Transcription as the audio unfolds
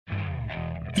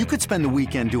You could spend the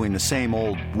weekend doing the same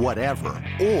old whatever,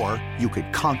 or you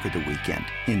could conquer the weekend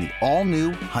in the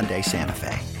all-new Hyundai Santa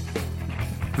Fe.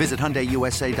 Visit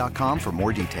HyundaiUSA.com for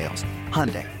more details.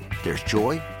 Hyundai, there's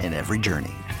joy in every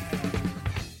journey.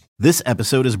 This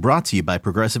episode is brought to you by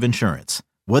Progressive Insurance.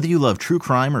 Whether you love true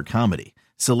crime or comedy,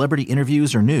 celebrity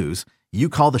interviews or news, you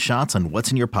call the shots on what's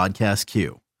in your podcast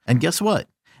queue. And guess what?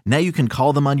 Now you can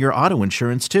call them on your auto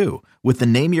insurance too with the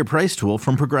Name Your Price tool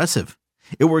from Progressive.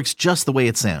 It works just the way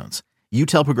it sounds. You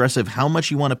tell Progressive how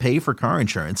much you want to pay for car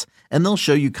insurance, and they'll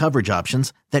show you coverage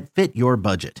options that fit your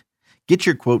budget. Get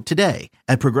your quote today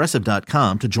at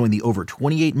Progressive.com to join the over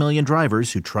 28 million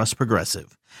drivers who trust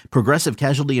Progressive. Progressive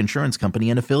Casualty Insurance Company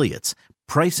and Affiliates.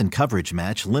 Price and coverage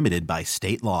match limited by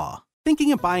state law.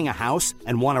 Thinking of buying a house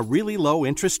and want a really low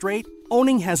interest rate?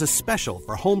 Owning has a special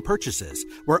for home purchases,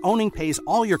 where Owning pays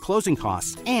all your closing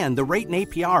costs, and the rate in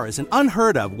APR is an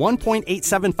unheard of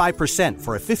 1.875%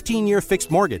 for a 15-year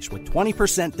fixed mortgage with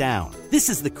 20% down. This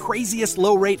is the craziest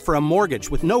low rate for a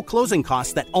mortgage with no closing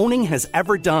costs that Owning has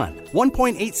ever done.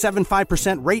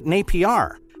 1.875% rate in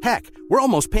APR. Heck, we're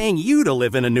almost paying you to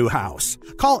live in a new house.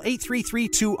 Call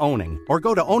 833-2-OWNING or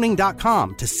go to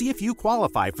owning.com to see if you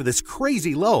qualify for this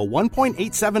crazy low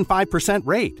 1.875%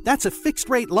 rate. That's a fixed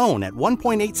rate loan at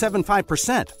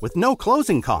 1.875% with no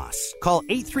closing costs. Call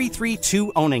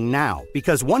 833-2-OWNING now,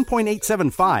 because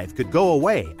 1.875 could go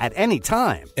away at any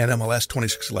time. NMLS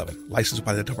 2611, licensed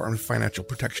by the Department of Financial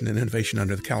Protection and Innovation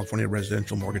under the California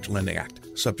Residential Mortgage Lending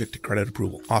Act. Subject to credit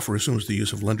approval. Offer assumes the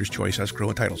use of lender's choice escrow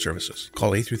and title services.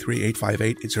 Call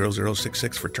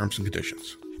 833-858-0066 for terms and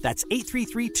conditions. That's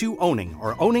 833-2-OWNING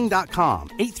or owning.com.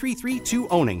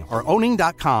 833-2-OWNING or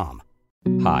owning.com.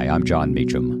 Hi, I'm John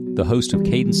Meacham, the host of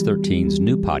Cadence 13's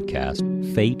new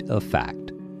podcast, Fate of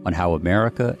Fact, on how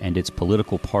America and its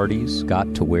political parties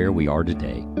got to where we are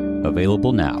today.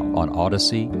 Available now on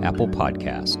Odyssey, Apple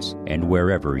Podcasts, and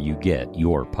wherever you get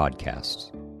your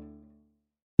podcasts.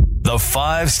 The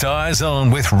 5-Star Zone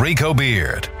with Rico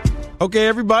Beard. Okay,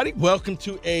 everybody, welcome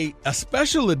to a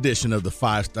special edition of the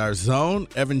 5-Star Zone.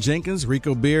 Evan Jenkins,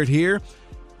 Rico Beard here.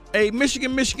 A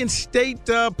Michigan State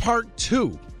Part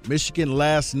 2. Michigan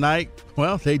last night,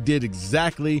 well, they did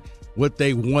exactly what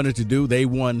they wanted to do. They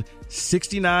won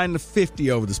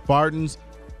 69-50 over the Spartans.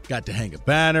 Got to hang a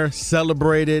banner,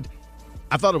 celebrated.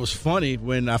 I thought it was funny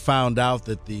when I found out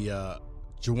that the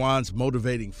Juwan's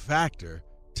motivating factor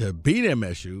to beat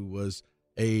MSU was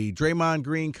a Draymond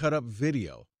Green cut-up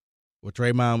video. What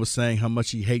Draymond was saying, how much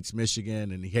he hates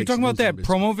Michigan and he hates. You talking about that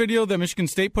Michigan. Promo video that Michigan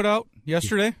State put out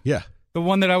yesterday? Yeah, the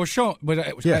one that I was showing.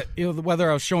 But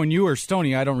whether I was showing you or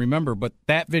Stoney, I don't remember. But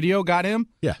that video got him.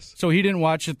 Yes. So he didn't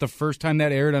watch it the first time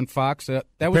that aired on Fox. That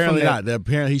was apparently not.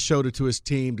 Apparently he showed it to his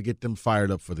team to get them fired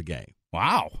up for the game.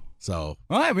 Wow. So,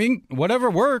 well, I mean,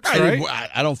 whatever works, right?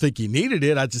 I don't think he needed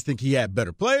it. I just think he had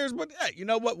better players. But hey, you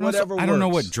know what? Whatever. I don't know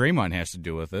what Draymond has to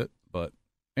do with it, but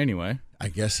anyway. I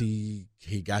guess he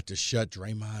got to shut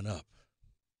Draymond up.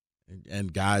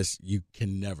 And guys, you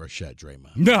can never shut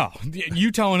Draymond. No.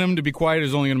 You telling him to be quiet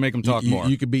is only going to make him talk more.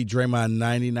 You could beat Draymond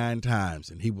 99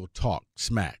 times, and he will talk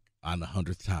smack on the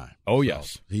 100th time. Oh,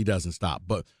 yes. So he doesn't stop.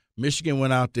 But Michigan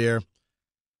went out there.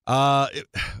 A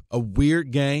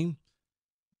weird game.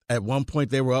 At one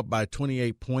point, they were up by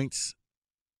 28 points.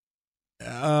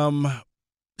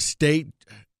 State,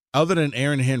 other than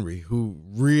Aaron Henry, who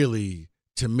really,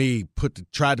 to me,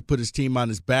 tried to put his team on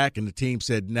his back, and the team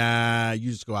said, nah,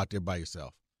 you just go out there by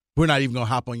yourself. We're not even going to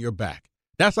hop on your back.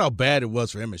 That's how bad it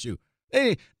was for MSU.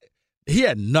 He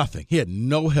had nothing. He had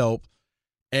no help.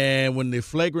 And when the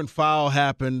flagrant foul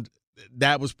happened,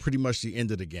 that was pretty much the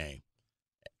end of the game.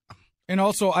 And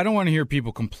also, I don't want to hear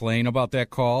people complain about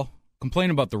that call.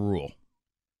 Complain about the rule.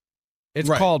 It's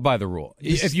right. Called by the rule.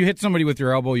 If you hit somebody with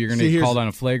your elbow, you're going to get called on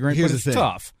a flagrant, but it's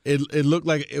tough. It looked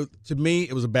like, to me,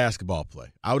 it was a basketball play.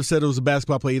 I would have said it was a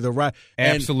basketball play either right.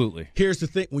 Absolutely. And here's the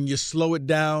thing. When you slow it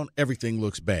down, everything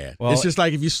looks bad. Well, it's just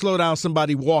like if you slow down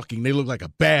somebody walking, they look like a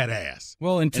badass.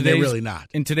 Well, and they're really not.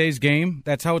 In today's game,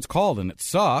 that's how it's called, and it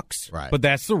sucks. Right. But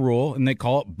that's the rule, and they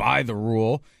call it by the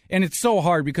rule. And it's so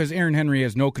hard because Aaron Henry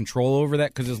has no control over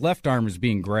that because his left arm is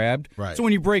being grabbed. Right. So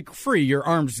when you break free, your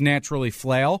arms naturally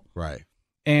flail. Right.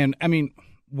 And, I mean,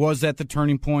 was that the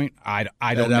turning point? I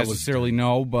don't necessarily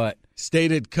know, but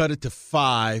State had cut it to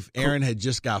 5. Aaron had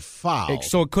just got fouled.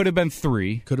 So it could have been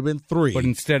 3. Could have been 3. But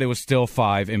instead it was still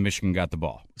 5, and Michigan got the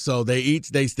ball. So they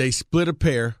split a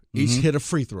pair, each hit a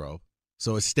free throw.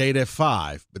 So it stayed at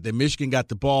 5. But then Michigan got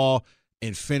the ball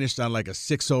and finished on like a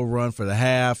 6-0 run for the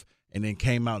half, and then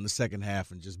came out in the second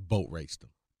half and just boat raced them.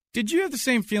 Did you have the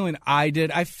same feeling I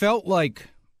did? I felt like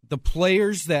the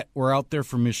players that were out there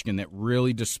for Michigan that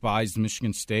really despised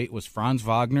Michigan State was Franz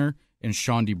Wagner and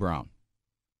Shawnee Brown,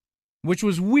 which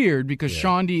was weird because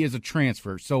Shawnee is a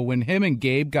transfer. So when him and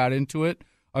Gabe got into it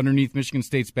underneath Michigan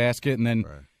State's basket, and then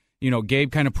Gabe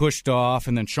kind of pushed off,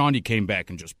 and then Shawnee came back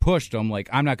and just pushed him. Like,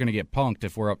 I'm not going to get punked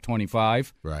if we're up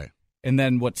 25. Right. And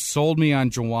then what sold me on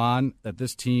Jawan, that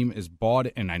this team is bought,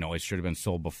 and I know it should have been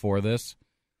sold before this,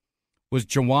 was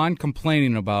Jawan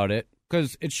complaining about it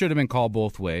because it should have been called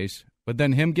both ways, but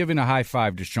then him giving a high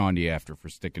five to Shawnee after for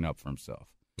sticking up for himself.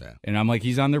 Yeah. And I'm like,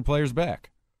 he's on their players'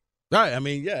 back. Right. I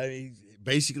mean,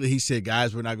 basically he said,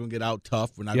 guys, we're not going to get out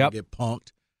tough. We're not going to get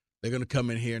punked. They're going to come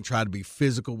in here and try to be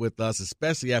physical with us,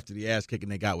 especially after the ass kicking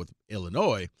they got with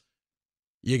Illinois.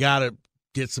 You got to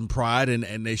get some pride,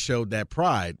 and they showed that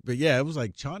pride. But, yeah, it was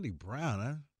like Shawnee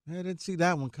Brown. I didn't see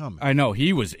that one coming. I know.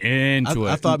 He was into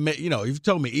it. I thought, if you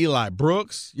told me Eli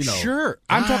Brooks, Sure.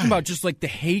 I'm talking about just like the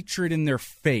hatred in their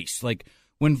face. Like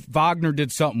when Wagner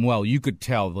did something well, you could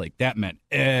tell like that meant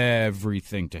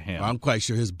everything to him. I'm quite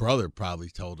sure his brother probably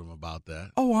told him about that.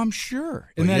 Oh, I'm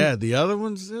sure. And then, the other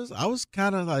ones, I was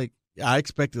kind of like, I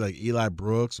expected like Eli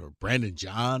Brooks or Brandon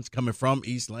Johns coming from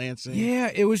East Lansing. Yeah,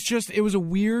 it was a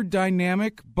weird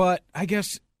dynamic, but I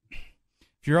guess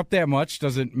if you're up that much,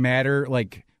 doesn't matter.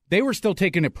 Like, they were still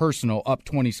taking it personal, up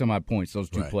 20-some-odd points, those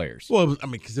two players. Well,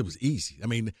 because it was easy. I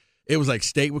mean, it was like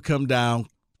State would come down,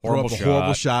 throw up a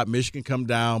horrible shot. Michigan come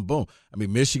down, boom. I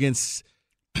mean,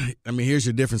 here's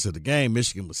your difference of the game.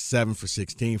 Michigan was 7 for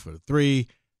 16 for the 3.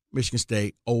 Michigan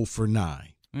State 0 for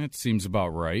 9. That seems about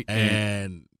right.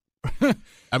 And,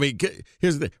 I mean,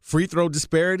 here's the free throw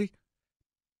disparity,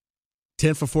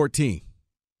 10 for 14,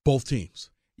 both teams.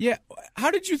 Yeah.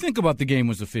 How did you think about the game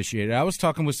was officiated? I was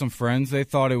talking with some friends. They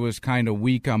thought it was kind of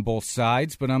weak on both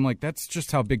sides, but I'm like, that's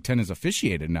just how Big Ten is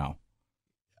officiated now.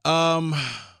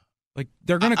 Like,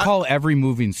 they're going to call every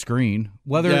moving screen.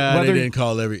 Whether they didn't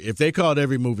call every. If they called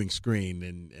every moving screen,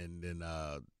 then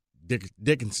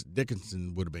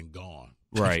Dickinson would have been gone.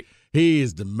 Right.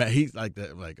 He's like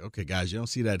that. Like, okay, guys, you don't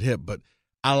see that hit, but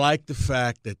I like the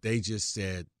fact that they just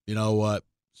said, you know what,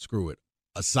 screw it.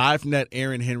 Aside from that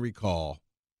Aaron Henry call,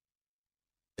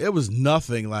 it was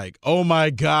nothing like, oh my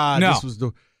God, this was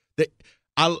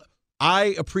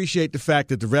I appreciate the fact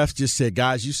that the refs just said,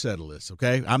 guys, you settle this,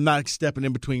 okay? I'm not stepping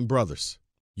in between brothers.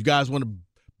 You guys want to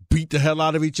beat the hell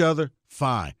out of each other?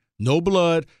 Fine. No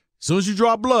blood. As soon as you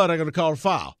draw blood, I'm going to call a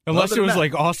foul. Unless it was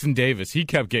like Austin Davis. He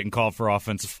kept getting called for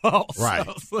offensive fouls. Right.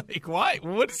 I was like, why?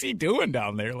 What is he doing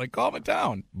down there? Like, calm it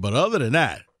down. But other than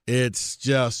that, it's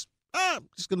just, I'm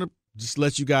just going to just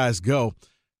let you guys go.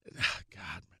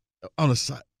 God, on the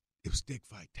side, it was Dick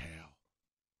Vitale.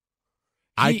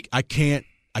 I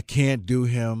can't do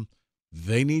him.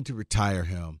 They need to retire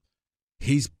him.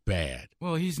 He's bad.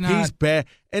 Well, he's not. He's bad.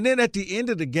 And then at the end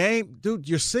of the game, dude,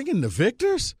 you're singing the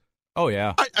victors? Oh,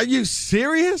 yeah. Are you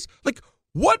serious? Like,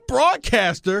 what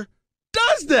broadcaster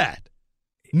does that?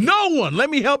 No one. Let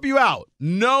me help you out.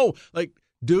 No. Like,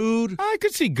 dude. I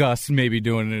could see Gus maybe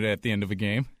doing it at the end of a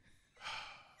game.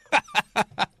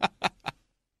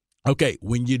 Okay,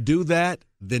 when you do that,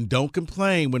 then don't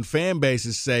complain when fan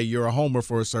bases say you're a homer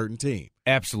for a certain team.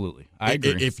 Absolutely. I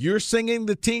agree. If you're singing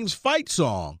the team's fight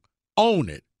song, own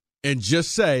it and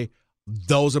just say,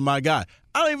 those are my guys.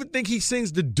 I don't even think he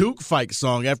sings the Duke fight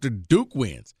song after Duke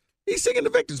wins. He's singing the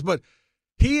victors, but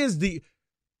he's the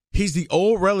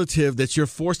old relative that you're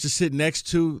forced to sit next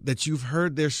to that you've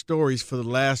heard their stories for the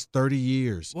last 30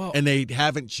 years, and they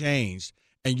haven't changed.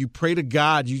 And you pray to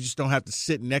God you just don't have to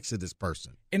sit next to this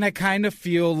person. And I kind of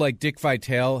feel like Dick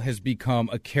Vitale has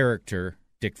become a character,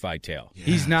 Dick Vitale. Yes.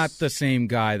 He's not the same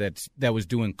guy that was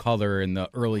doing color in the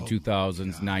early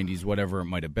 2000s, 90s, whatever it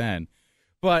might have been.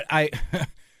 But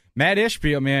Matt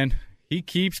Ishbia, man, he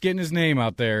keeps getting his name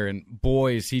out there, and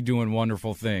boy, is he doing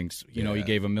wonderful things. You know, he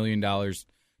gave $1 million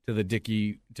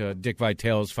to Dick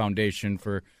Vitale's foundation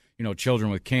for,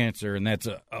 children with cancer, and that's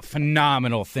a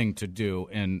phenomenal thing to do.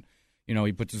 And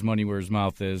he puts his money where his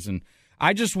mouth is. And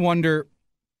I just wonder,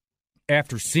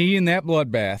 after seeing that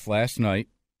bloodbath last night,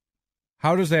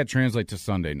 how does that translate to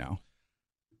Sunday now?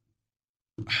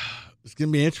 It's going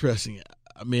to be interesting.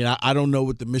 I mean, I don't know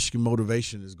what the Michigan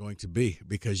motivation is going to be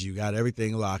because you got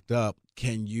everything locked up.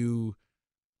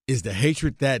 Is the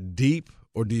hatred that deep,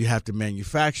 or do you have to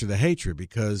manufacture the hatred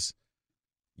because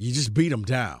you just beat them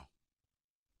down?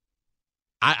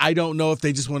 I don't know if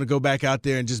they just want to go back out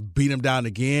there and just beat them down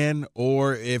again,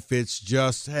 or if it's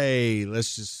just, hey,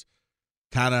 let's just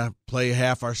kind of play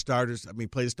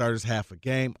the starters half a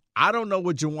game. I don't know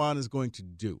what Jawan is going to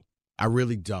do. I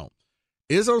really don't.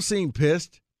 Izzo seemed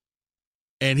pissed,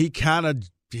 and he kind of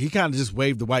just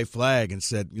waved the white flag and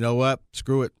said, you know what,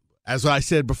 screw it. as I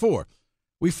said before,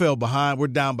 we fell behind. We're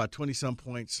down by 20-some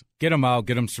points. Get them out.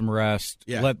 Get them some rest.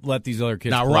 Yeah. Let these other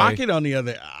kids now, play. Rocket on the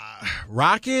other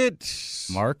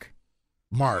Mark?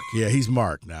 Mark. Yeah, he's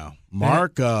Mark now.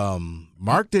 Mark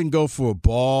didn't go for a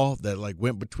ball that,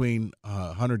 went between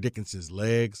Hunter Dickinson's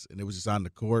legs, and it was just on the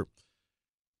court.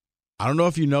 I don't know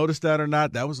if you noticed that or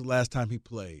not. That was the last time he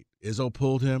played. Izzo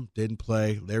pulled him, didn't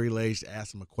play. Larry Lage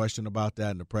asked him a question about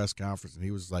that in the press conference, and he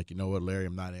was like, you know what, Larry,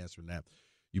 I'm not answering that.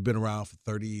 You've been around for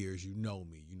 30 years. You know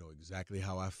me. You know exactly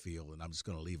how I feel, and I'm just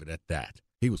going to leave it at that.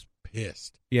 He was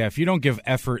pissed. Yeah, if you don't give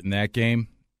effort in that game,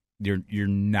 you're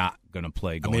not going to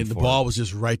play going the forward. ball was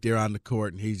just right there on the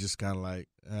court, and he's just kind of like,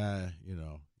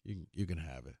 you can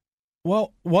have it.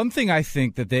 Well, one thing I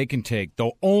think that they can take,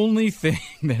 the only thing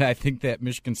that I think that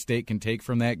Michigan State can take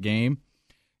from that game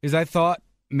is I thought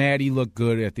Maddie looked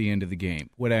good at the end of the game.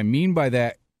 What I mean by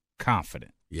that,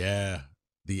 confident. Yeah.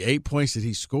 The 8 points that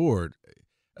he scored,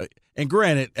 and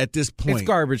granted, at this point, it's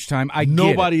garbage time.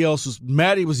 Nobody else was.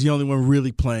 Maddie was the only one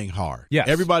really playing hard. Yes.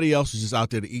 Everybody else was just out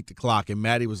there to eat the clock, and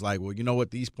Maddie was like, well, you know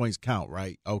what? These points count,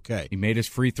 right? Okay. He made his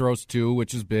free throws, too,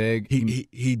 which is big.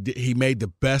 He made the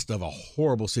best of a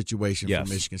horrible situation Yes.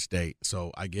 for Michigan State,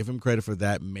 so I give him credit for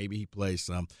that. Maybe he plays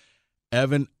some.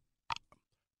 Evan,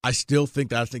 I still think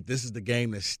this is the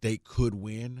game that State could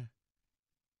win.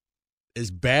 As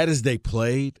bad as they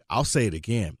played, I'll say it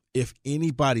again. If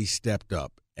anybody stepped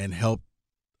up and helped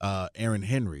Aaron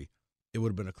Henry, it would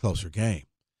have been a closer game.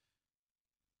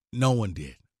 No one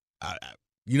did.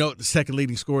 You know what the second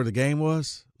leading scorer of the game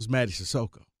was? It was Maddie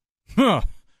Sissoko. Huh.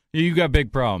 You got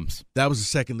big problems. That was the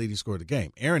second leading scorer of the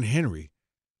game. Aaron Henry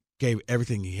gave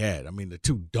everything he had. I mean, the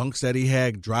two dunks that he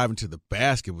had driving to the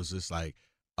basket was just like,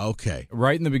 okay.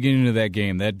 Right in the beginning of that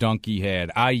game, that dunk he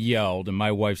had, I yelled, and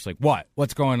my wife's like, what?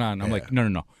 What's going on? I'm like,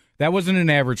 no. That wasn't an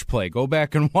average play. Go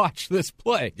back and watch this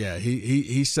play. Yeah,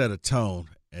 he set a tone,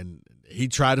 and he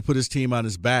tried to put his team on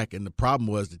his back, and the problem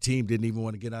was the team didn't even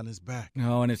want to get on his back.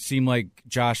 No, and it seemed like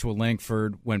Joshua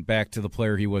Langford went back to the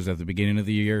player he was at the beginning of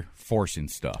the year, forcing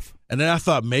stuff. And then I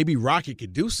thought maybe Rocket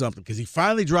could do something because he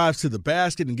finally drives to the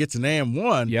basket and gets an and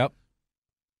one. Yep.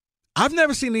 I've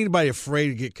never seen anybody afraid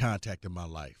to get contact in my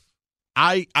life.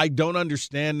 I don't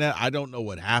understand that. I don't know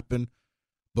what happened,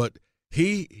 but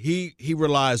he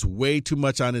relies way too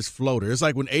much on his floater. It's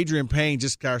like when Adrian Payne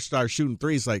just started shooting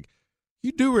threes, like,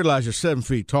 you do realize you're 7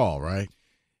 feet tall, right?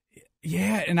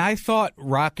 Yeah, and I thought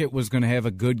Rocket was going to have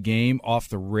a good game off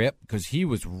the rip because he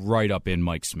was right up in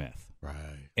Mike Smith. Right.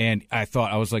 And I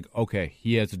was like, okay,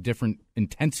 he has a different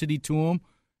intensity to him,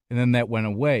 and then that went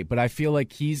away. But I feel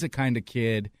like he's the kind of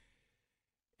kid,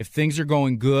 if things are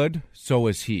going good, so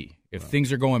is he. If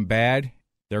things are going bad,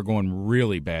 they're going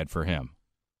really bad for him.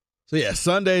 So, yeah,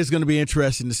 Sunday is going to be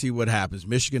interesting to see what happens.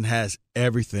 Michigan has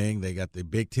everything. They got the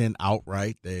Big Ten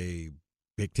outright.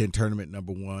 Big Ten tournament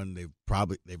number one.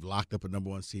 They've locked up a number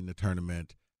one seed in the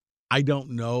tournament. I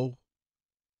don't know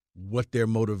what their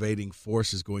motivating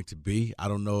force is going to be. I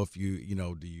don't know if do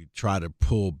you try to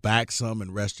pull back some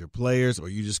and rest your players, or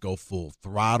you just go full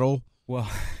throttle? Well,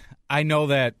 I know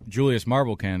that Julius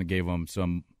Marble kind of gave them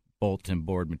some bulletin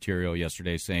board material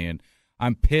yesterday saying,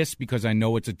 I'm pissed because I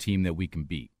know it's a team that we can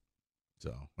beat.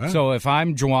 So if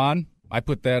I'm Juwan, I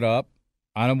put that up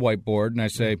on a whiteboard and I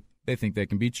say, they think they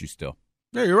can beat you still.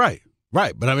 Yeah, you're right.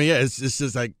 Right. But I mean, yeah, it's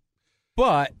just like,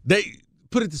 but they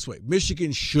put it this way.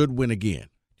 Michigan should win again.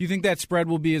 Do you think that spread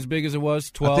will be as big as it was,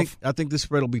 12? I think the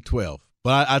spread will be 12.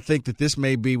 But I think that this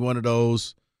may be one of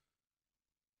those,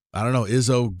 I don't know,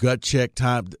 Izzo gut check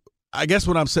time. I guess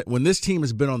what I'm saying, when this team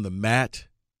has been on the mat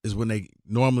is when they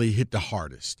normally hit the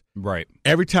hardest. Right.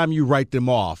 Every time you write them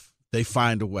off, they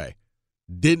find a way.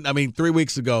 3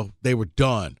 weeks ago, they were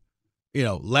done.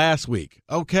 Last week,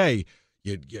 okay,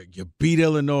 you beat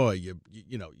Illinois. You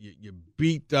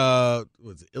beat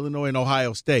Illinois and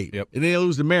Ohio State. Yep. And then they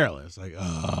lose to Maryland. It's like,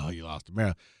 oh, you lost to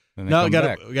Maryland. No, we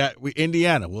got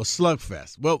Indiana. Well,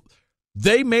 slugfest. Well,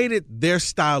 they made it their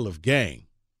style of game.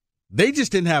 They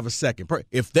just didn't have a second.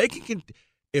 If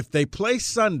they play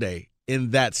Sunday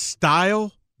in that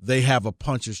style, they have a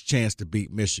puncher's chance to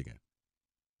beat Michigan.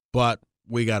 But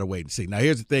we got to wait and see. Now,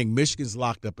 here's the thing. Michigan's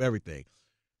locked up everything.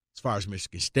 As far as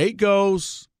Michigan State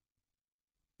goes,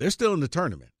 they're still in the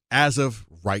tournament as of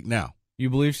right now. You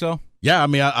believe so? Yeah, I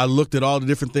mean, I looked at all the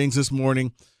different things this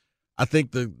morning. I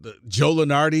think the Joe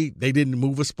Lunardi, they didn't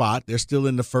move a spot. They're still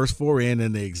in the first four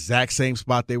in the exact same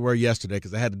spot they were yesterday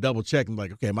because I had to double check. I'm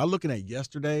like, okay, am I looking at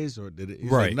yesterday's or did it?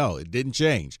 He's right. Like, no, it didn't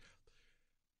change.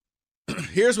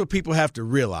 Here's what people have to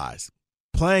realize.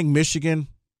 Playing Michigan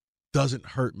doesn't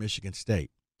hurt Michigan State.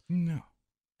 No.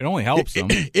 It only helps them.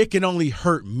 It can only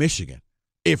hurt Michigan.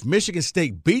 If Michigan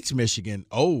State beats Michigan,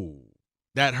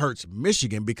 that hurts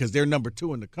Michigan because they're number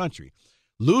 2 in the country.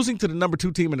 Losing to the number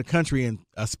 2 team in the country in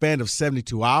a span of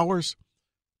 72 hours,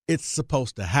 it's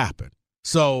supposed to happen.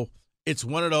 So it's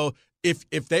one of those.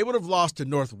 If they would have lost to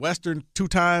Northwestern 2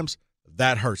 times,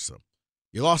 that hurts them.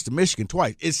 You lost to Michigan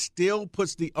twice. It still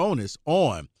puts the onus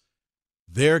on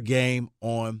their game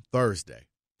on Thursday.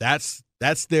 That's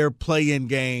their play-in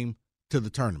game to the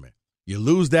tournament. You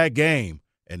lose that game,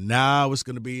 and now it's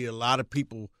going to be a lot of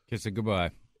people. Kiss it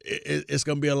goodbye. It's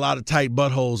going to be a lot of tight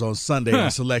buttholes on Sunday,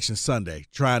 on Selection Sunday,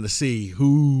 trying to see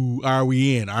who are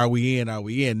we in, are we in, are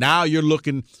we in. Now you're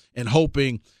looking and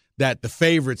hoping that the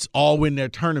favorites all win their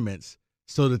tournaments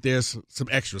so that there's some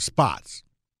extra spots.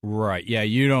 Right. Yeah,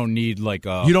 you don't need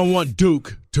you don't want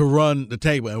Duke to run the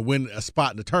table and win a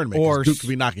spot in the tournament because Duke could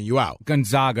be knocking you out.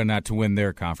 Gonzaga not to win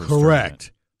their conference.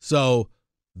 Correct. So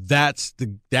that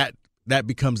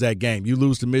becomes that game. You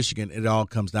lose to Michigan, it all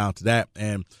comes down to that.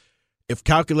 And if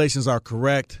calculations are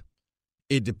correct,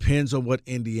 it depends on what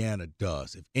Indiana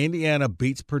does. If Indiana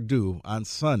beats Purdue on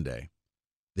Sunday,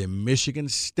 then Michigan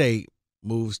State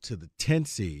moves to the 10th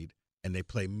seed and they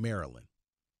play Maryland.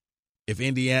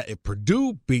 If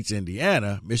Purdue beats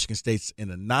Indiana, Michigan State's in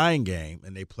a 9 game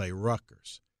and they play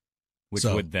Rutgers. Which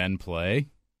would then play?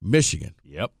 Michigan.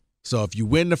 Yep. So if you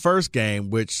win the first game,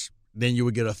 then you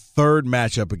would get a third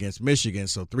matchup against Michigan,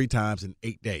 so 3 times in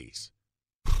 8 days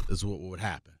is what would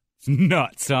happen.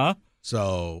 Nuts, huh?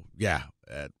 So, yeah.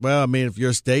 Well, I mean, if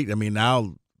you're a state,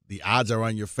 now the odds are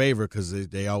on your favor because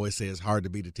they always say it's hard to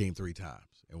beat a team 3 times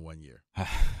in 1 year.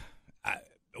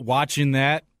 Watching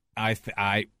that, I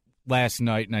last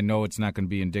night, and I know it's not going to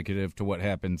be indicative to what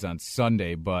happens on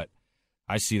Sunday, but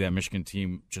I see that Michigan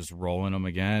team just rolling them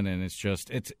again, and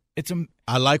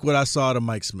I like what I saw to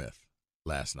Mike Smith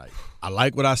last night. I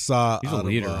like what I saw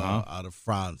out of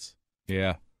Franz.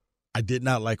 Yeah. I did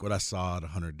not like what I saw out of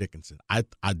Hunter Dickinson.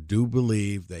 I do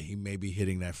believe that he may be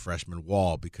hitting that freshman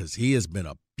wall because he has been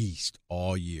a beast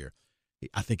all year.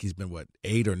 I think he's been,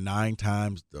 8 or 9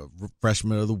 times the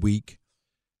freshman of the week,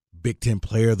 Big Ten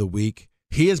player of the week.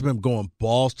 He has been going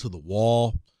balls to the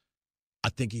wall. I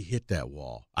think he hit that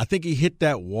wall. I think he hit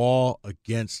that wall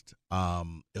against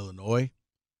Illinois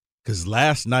because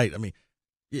last night,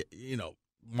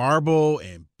 Marble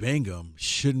and Bingham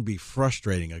shouldn't be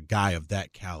frustrating a guy of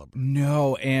that caliber.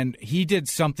 No, and he did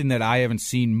something that I haven't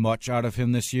seen much out of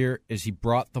him this year is he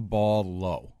brought the ball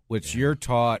low, which you're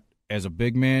taught as a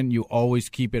big man, you always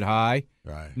keep it high.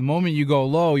 Right. The moment you go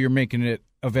low, you're making it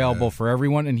available for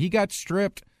everyone, and he got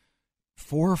stripped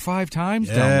 4 or 5 times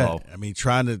down low.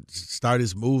 Trying to start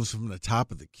his moves from the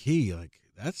top of the key,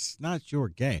 that's not your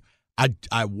game.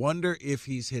 I wonder if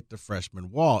he's hit the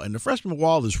freshman wall. And the freshman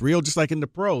wall is real, just like in the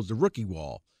pros, the rookie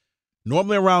wall.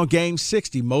 Normally around game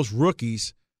 60, most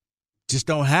rookies just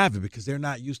don't have it because they're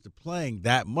not used to playing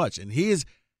that much. And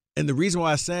the reason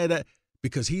why I say that,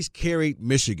 because he's carried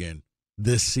Michigan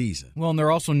this season. Well, and they're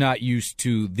also not used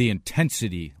to the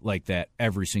intensity like that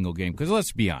every single game. Because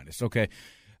let's be honest, okay?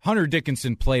 Hunter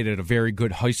Dickinson played at a very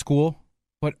good high school,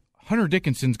 but Hunter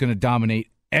Dickinson's going to dominate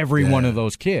every one of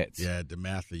those kids. Yeah,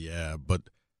 DeMatha, yeah. But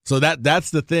so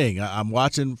that's the thing. I'm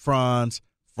watching Franz.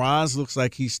 Franz looks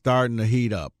like he's starting to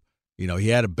heat up. He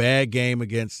had a bad game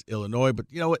against Illinois, but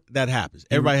you know what? That happens.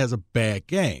 Everybody has a bad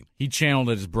game. He channeled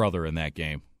his brother in that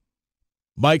game.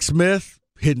 Mike Smith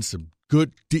hitting some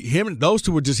good – him and those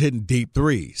two were just hitting deep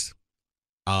threes.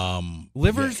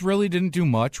 Livers really didn't do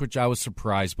much, which I was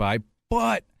surprised by,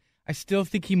 but I still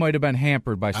think he might have been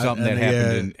hampered by something that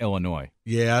happened in Illinois.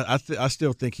 Yeah, I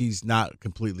still think he's not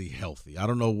completely healthy. I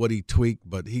don't know what he tweaked,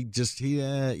 but he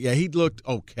looked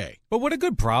okay. But what a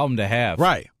good problem to have,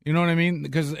 right? You know what I mean?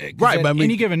 Because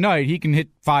any given night he can hit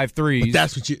 5 threes. But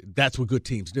that's what good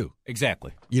teams do.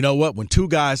 Exactly. You know what? When 2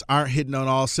 guys aren't hitting on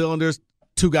all cylinders,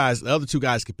 the other 2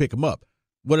 guys can pick them up.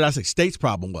 What did I say? State's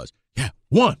problem was,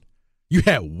 one. You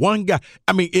had one guy.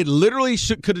 It literally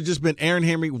could have just been Aaron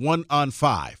Henry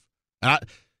 1-on-5.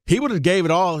 He would have gave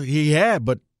it all he had,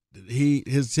 but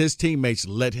his teammates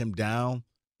let him down.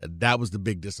 That was the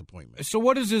big disappointment. So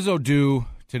what does Izzo do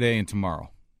today and tomorrow?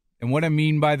 And what I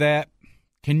mean by that,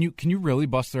 can you really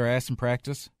bust their ass in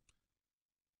practice?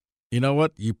 You know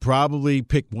what? You probably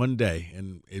pick one day,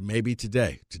 and it may be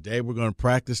today. Today we're going to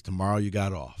practice. Tomorrow you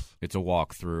got off. It's a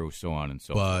walkthrough, so on and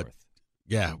so forth. But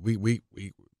yeah, we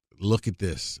look at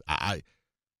this. I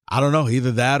don't know,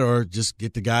 either that or just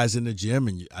get the guys in the gym,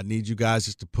 and I need you guys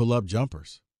just to pull up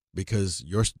jumpers because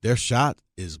their shot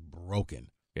is broken.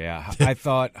 Yeah, I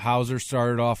thought Hauser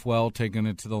started off well, taking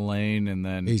it to the lane, and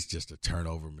then he's just a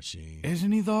turnover machine,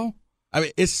 isn't he? Though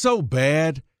it's so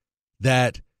bad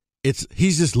that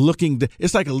he's just looking.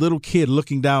 It's like a little kid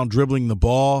looking down, dribbling the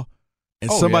ball,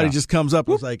 and somebody just comes up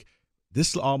and it's like,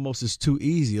 this almost is too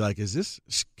easy. Like, is this?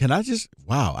 Can I just?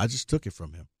 Wow, I just took it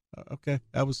from him. Okay,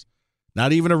 that was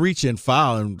not even a reach-in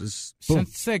foul, and just boom.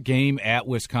 Since that game at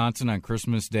Wisconsin on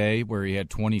Christmas Day where he had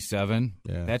 27,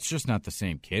 that's just not the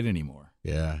same kid anymore.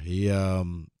 Yeah,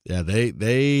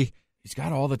 they. He's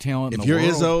got all the talent in the world. If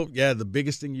you're world. Izzo, the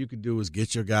biggest thing you could do is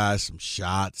get your guys some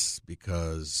shots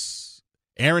because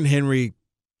Aaron Henry,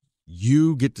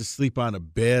 you get to sleep on a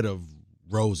bed of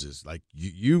roses. Like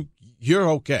you're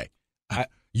okay.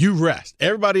 You rest.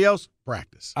 Everybody else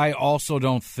practice. I also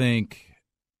don't think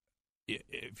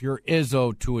if you're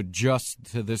Izzo to adjust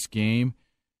to this game,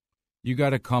 you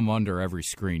got to come under every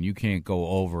screen. You can't go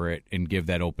over it and give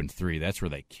that open three. That's where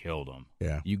they killed him.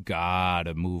 Yeah, you got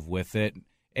to move with it.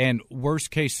 And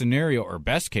worst case scenario or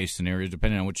best case scenario,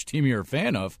 depending on which team you're a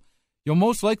fan of, you'll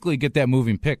most likely get that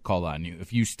moving pick called on you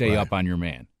if you stay up on your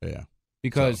man. Yeah.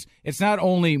 Because it's not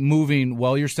only moving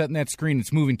while you're setting that screen,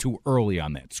 it's moving too early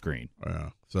on that screen.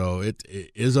 Yeah. So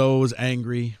Izzo was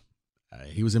angry.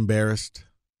 He was embarrassed.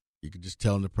 You could just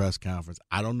tell in the press conference.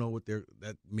 I don't know what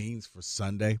that means for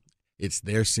Sunday. It's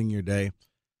their senior day.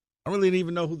 I don't really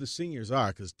even know who the seniors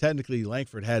are because technically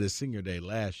Langford had his senior day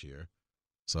last year.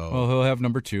 So, well, he'll have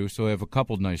number 2, so he'll have a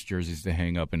couple nice jerseys to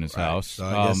hang up in his house. So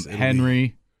I guess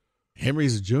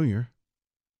Henry's a junior.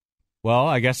 Well,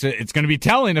 I guess it's going to be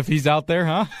telling if he's out there,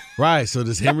 huh? Right. So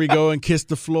does Henry go and kiss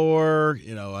the floor?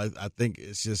 You know, I think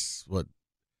it's just what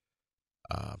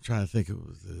I'm trying to think. It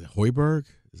was Hoiberg.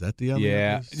 Is that the other?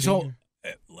 Yeah. So,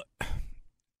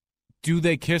 do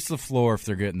they kiss the floor if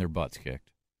they're getting their butts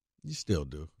kicked? You still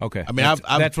do. Okay. I mean,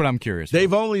 that's what I'm curious.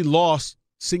 They've only lost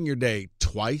senior day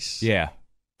twice. Yeah.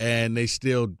 And they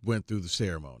still went through the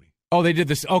ceremony. Oh, they did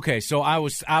this. Okay, so I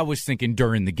was thinking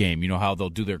during the game. You know how they'll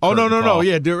do their. Oh no.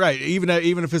 Yeah, they're right. Even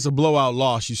if it's a blowout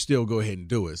loss, you still go ahead and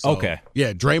do it. So, okay.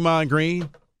 Yeah, Draymond Green.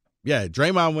 Yeah,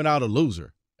 Draymond went out a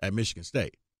loser at Michigan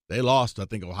State. They lost, I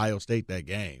think, Ohio State that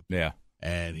game. Yeah.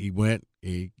 And he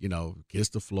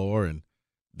kissed the floor, and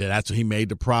then that's when he made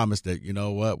the promise that you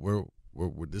know what we're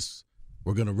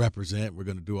going to represent. We're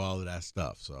going to do all of that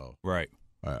stuff. So right.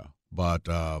 But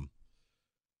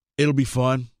it'll be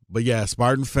fun. But, yeah,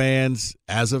 Spartan fans,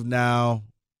 as of now,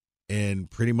 in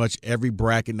pretty much every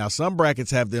bracket. Now, some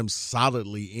brackets have them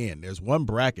solidly in. There's one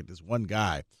bracket, there's one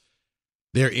guy,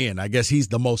 they're in. I guess he's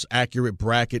the most accurate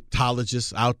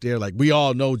bracketologist out there. Like, we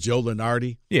all know Joe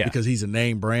Lunardi because he's a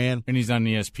name brand. And he's on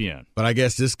ESPN. But I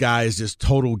guess this guy is just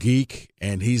total geek,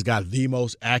 and he's got the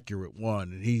most accurate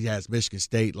one. And he has Michigan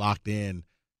State locked in.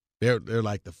 They're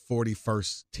like the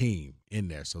 41st team in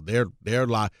there. So they're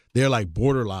like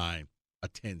borderline a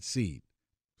 10 seed.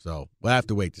 So we'll have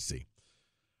to wait to see.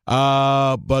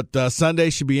 But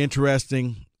Sunday should be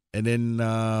interesting. And then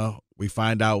we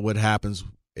find out what happens.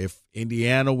 If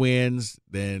Indiana wins,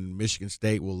 then Michigan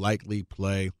State will likely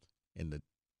play in the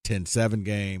 10-7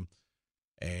 game.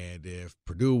 And if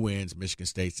Purdue wins, Michigan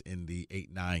State's in the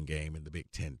 8-9 game in the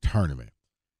Big Ten tournament.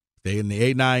 If they're in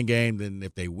the 8-9 game, then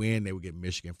if they win, they would get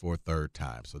Michigan for a third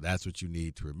time. So that's what you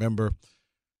need to remember.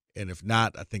 And if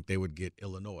not, I think they would get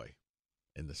Illinois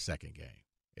in the second game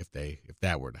if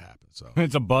that were to happen. So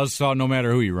it's a buzzsaw no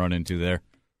matter who you run into there.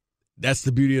 That's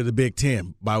the beauty of the Big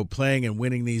Ten. By playing and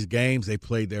winning these games, they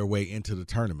played their way into the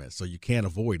tournament. So you can't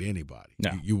avoid anybody.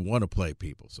 No. You want to play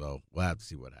people. So we'll have to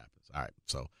see what happens. All right.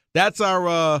 So that's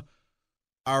our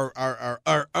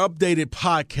updated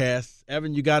podcast.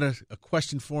 Evan, you got a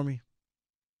question for me?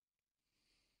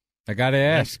 I got to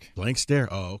ask. Blank stare.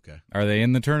 Oh, okay. Are they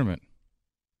in the tournament?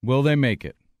 Will they make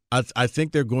it? I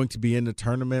think they're going to be in the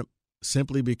tournament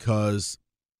simply because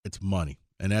it's money.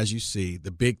 And as you see,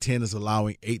 the Big Ten is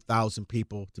allowing 8,000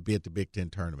 people to be at the Big Ten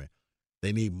tournament.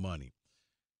 They need money.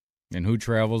 And who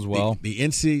travels well? The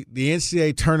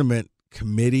NCAA tournament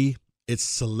committee, it's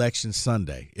Selection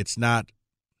Sunday. It's not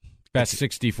Best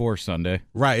 64 Sunday.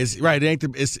 Right.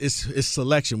 It's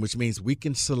selection, which means we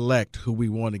can select who we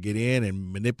want to get in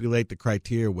and manipulate the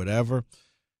criteria, whatever.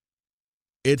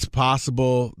 It's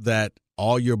possible that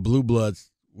all your blue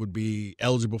bloods would be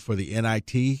eligible for the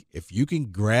NIT. If you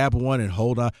can grab one and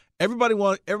hold on, everybody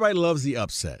loves the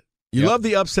upset. You love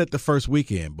the upset the first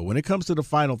weekend, but when it comes to the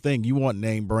final thing, you want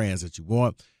name brands that you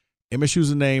want.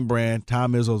 MSU's a name brand.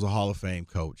 Tom Izzo's a Hall of Fame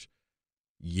coach.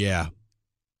 Yeah.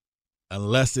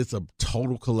 Unless it's a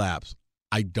total collapse,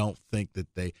 I don't think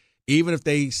that even if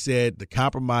they said the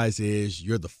compromise is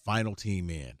you're the final team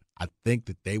in, I think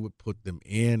that they would put them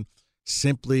in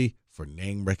simply for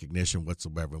name recognition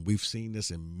whatsoever. And we've seen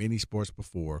this in many sports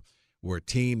before where a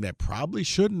team that probably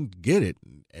shouldn't get it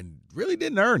and really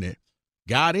didn't earn it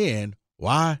got in.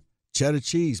 Why? cheddar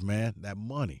cheese, man, that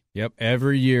money. Yep.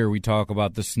 Every year we talk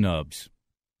about the snubs.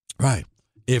 Right.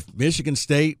 If Michigan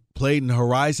State played in the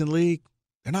Horizon League,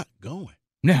 they're not going.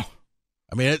 No.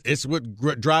 I mean, it's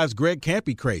what drives Greg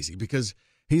Campy crazy because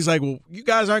he's like, well, you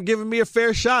guys aren't giving me a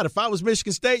fair shot. If I was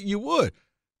Michigan State, you would.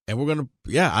 And we're going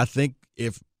to, I think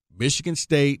if Michigan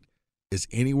State is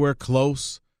anywhere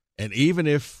close, and even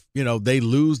if, they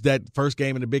lose that first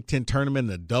game in the Big Ten tournament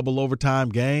in a double overtime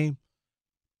game,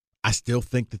 I still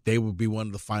think that they will be one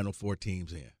of the Final Four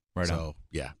teams in. Right. So,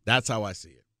 that's how I see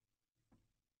it.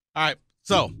 All right.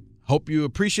 So, hope you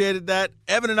appreciated that.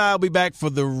 Evan and I will be back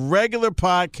for the regular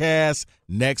podcast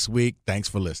next week. Thanks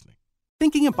for listening.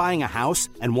 Thinking of buying a house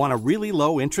and want a really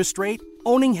low interest rate?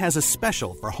 Owning has a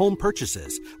special for home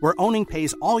purchases where Owning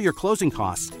pays all your closing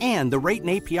costs and the rate in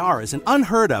APR is an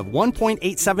unheard of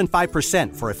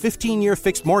 1.875% for a 15-year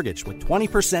fixed mortgage with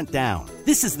 20% down.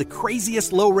 This is the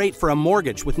craziest low rate for a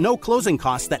mortgage with no closing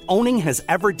costs that Owning has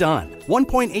ever done.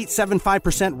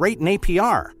 1.875% rate in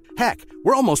APR. Heck,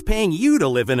 we're almost paying you to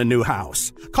live in a new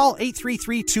house. Call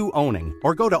 833-2-OWNING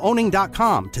or go to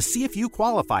owning.com to see if you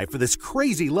qualify for this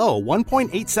crazy low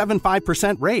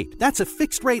 1.875% rate. That's a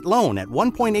fixed rate loan at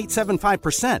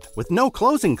 1.875% with no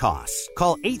closing costs.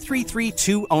 Call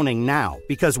 833-2-OWNING now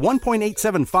because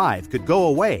 1.875 could go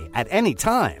away at any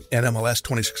time. NMLS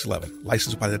 2611,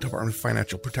 licensed by the Department of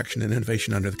Financial Protection and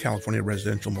Innovation under the California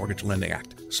Residential Mortgage Lending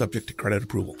Act. Subject to credit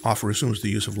approval. Offer assumes the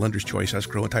use of lender's choice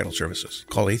escrow and title services.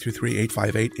 Call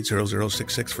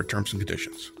 833-858-0066 for terms and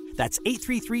conditions. That's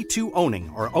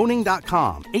 833-2-OWNING or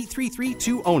owning.com.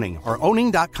 833-2-OWNING or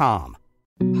owning.com.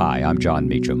 Hi, I'm John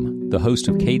Meacham, the host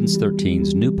of Cadence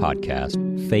 13's new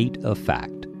podcast, Fate of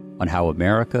Fact, on how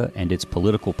America and its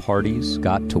political parties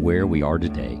got to where we are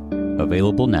today.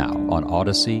 Available now on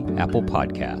Odyssey, Apple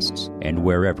Podcasts, and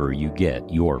wherever you get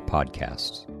your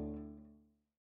podcasts.